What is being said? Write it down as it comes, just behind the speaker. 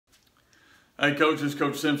Hey coaches,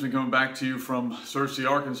 Coach Simpson coming back to you from Searcy,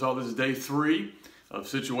 Arkansas. This is day 3 of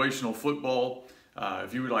situational football.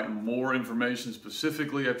 If you would like more information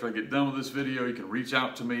specifically after I get done with this video, you can reach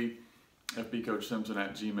out to me,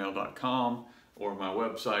 fbcoachsimpson@gmail.com, or my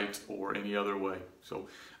website, or any other way. So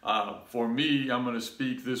for me, I'm going to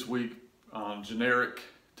speak this week on generic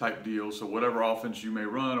type deals. So whatever offense you may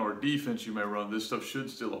run or defense you may run, this stuff should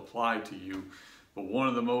still apply to you. But one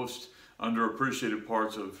of the most underappreciated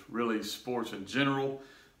parts of really sports in general,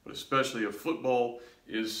 but especially of football,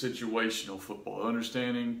 is situational football,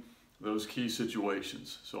 understanding those key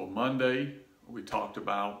situations. So Monday, we talked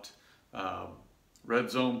about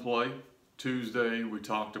red zone play. Tuesday, we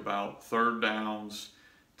talked about third downs.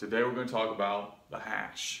 Today, we're going to talk about the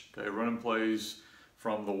hash, okay? Running plays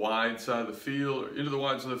from the wide side of the field, or into the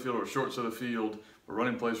wide side of the field, or short side of the field, or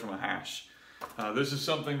running plays from a hash. This is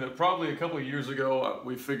something that probably a couple of years ago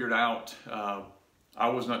we figured out. I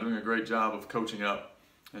was not doing a great job of coaching up,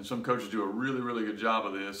 and some coaches do a really good job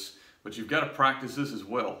of this, but you've got to practice this as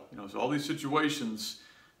well. So all these situations,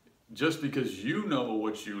 just because you know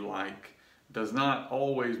what you like does not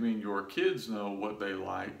always mean your kids know what they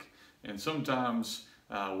like, and sometimes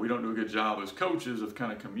we don't do a good job as coaches of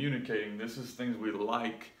kind of communicating this is things we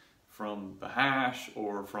like from the hash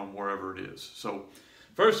or from wherever it is. So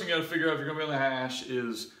first thing you got to figure out if you're going to be on the hash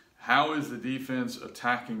is, how is the defense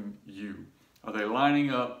attacking you? Are they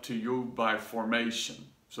lining up to you by formation?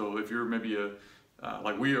 So if you're maybe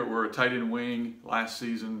like we're a tight end wing last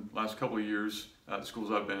season, last couple of years at the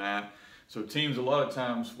schools I've been at. So teams a lot of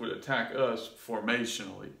times would attack us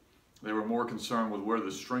formationally. They were more concerned with where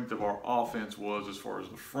the strength of our offense was as far as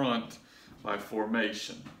the front by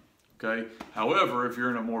formation. Okay. However, if you're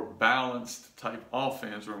in a more balanced type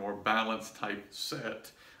offense or a more balanced type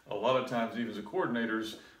set, a lot of times even as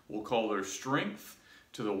coordinators will call their strength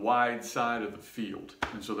to the wide side of the field.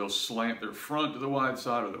 And so they'll slant their front to the wide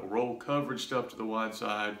side, or they'll roll coverage stuff to the wide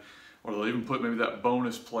side, or they'll even put maybe that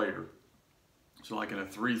bonus player. So like in a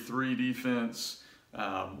 3-3 defense,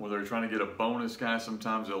 where they're trying to get a bonus guy,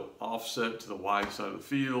 sometimes they'll offset to the wide side of the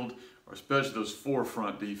field, or especially those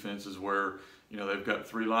forefront defenses where they've got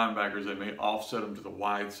 3 linebackers, they may offset them to the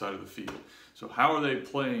wide side of the field. So how are they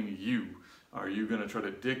playing you? Are you going to try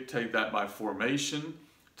to dictate that by formation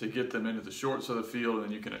to get them into the short side of the field and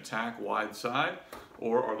then you can attack wide side?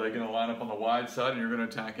 Or are they going to line up on the wide side and you're going to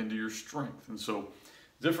attack into your strength? And so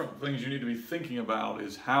different things you need to be thinking about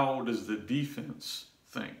is, how does the defense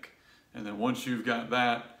think? And then once you've got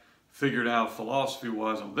that figured out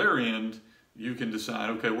philosophy-wise on their end, you can decide,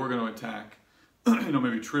 okay, we're going to attack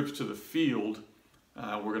maybe trips to the field,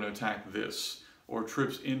 we're going to attack this, or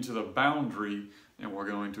trips into the boundary, and we're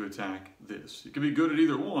going to attack this. You can be good at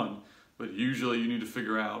either one, but usually you need to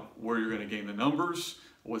figure out where you're going to gain the numbers,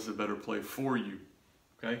 what's the better play for you.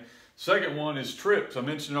 Okay. Second one is trips. I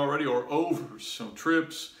mentioned already, or overs. So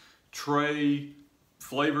trips, tray,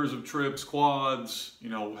 flavors of trips, quads,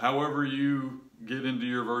 however you get into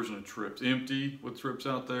your version of trips. Empty with trips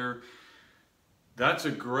out there. That's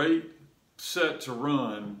a great set to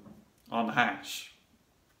run on the hash,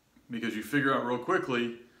 because you figure out real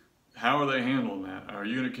quickly, how are they handling that?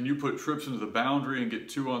 Can you put trips into the boundary and get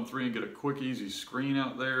 2-on-3 and get a quick easy screen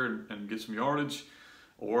out there and get some yardage?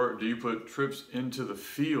 Or do you put trips into the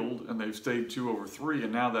field and they've stayed 2/3,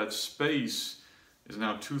 and now that space is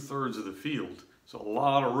now 2/3 of the field? So a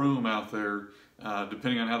lot of room out there,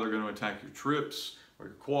 depending on how they're going to attack your trips or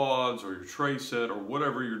your quads or your tray set or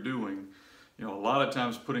whatever you're doing. A lot of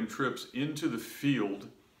times putting trips into the field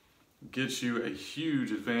gets you a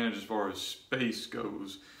huge advantage as far as space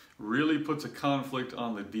goes. Really puts a conflict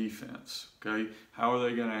on the defense, okay? How are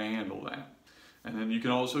they going to handle that? And then you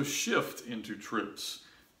can also shift into trips.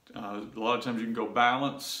 A lot of times you can go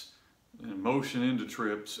balance and motion into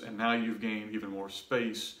trips, and now you've gained even more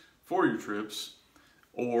space for your trips.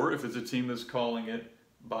 Or if it's a team that's calling it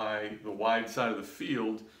by the wide side of the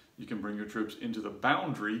field, you can bring your trips into the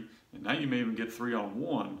boundary, and now you may even get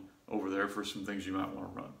 3-on-1 over there for some things you might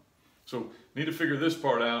want to run. So need to figure this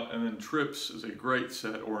part out, and then trips is a great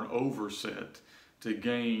set, or an over set, to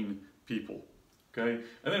gain people. Okay,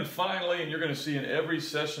 and then finally, and you're going to see in every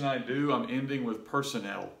session I do, I'm ending with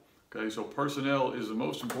personnel. Okay, so personnel is the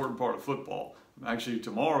most important part of football. Actually,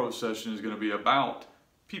 tomorrow's session is going to be about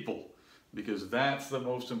people, because that's the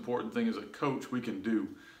most important thing as a coach we can do.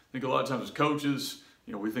 I think a lot of times as coaches,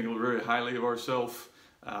 we think very highly of ourselves,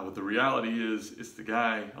 but the reality is it's the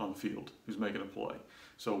guy on the field who's making a play.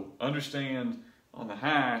 So understand on the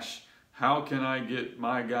hash, how can I get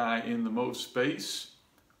my guy in the most space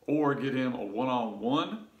or get him a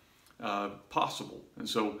one-on-one possible? And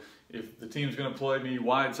so if the team's going to play me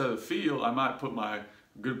wide side of the field, I might put my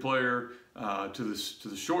good player to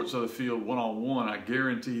the short side of the field one-on-one, I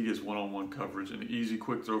guarantee he gets one-on-one coverage and an easy,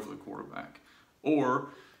 quick throw for the quarterback. Or,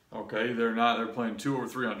 okay, they're playing 2 over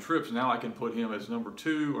 3 on trips. Now I can put him as number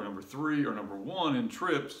 2 or number 3 or number 1 in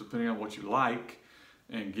trips, depending on what you like,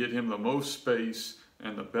 and get him the most space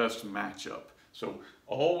and the best matchup. So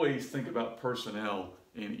always think about personnel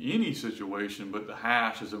in any situation, but the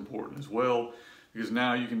hash is important as well, because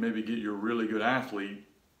now you can maybe get your really good athlete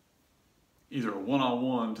either a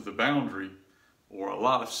one-on-one to the boundary or a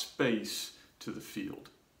lot of space to the field.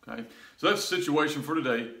 Okay, so that's the situation for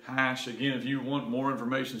today. Hash. Again, if you want more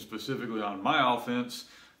information specifically on my offense,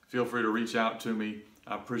 feel free to reach out to me.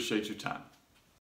 I appreciate your time.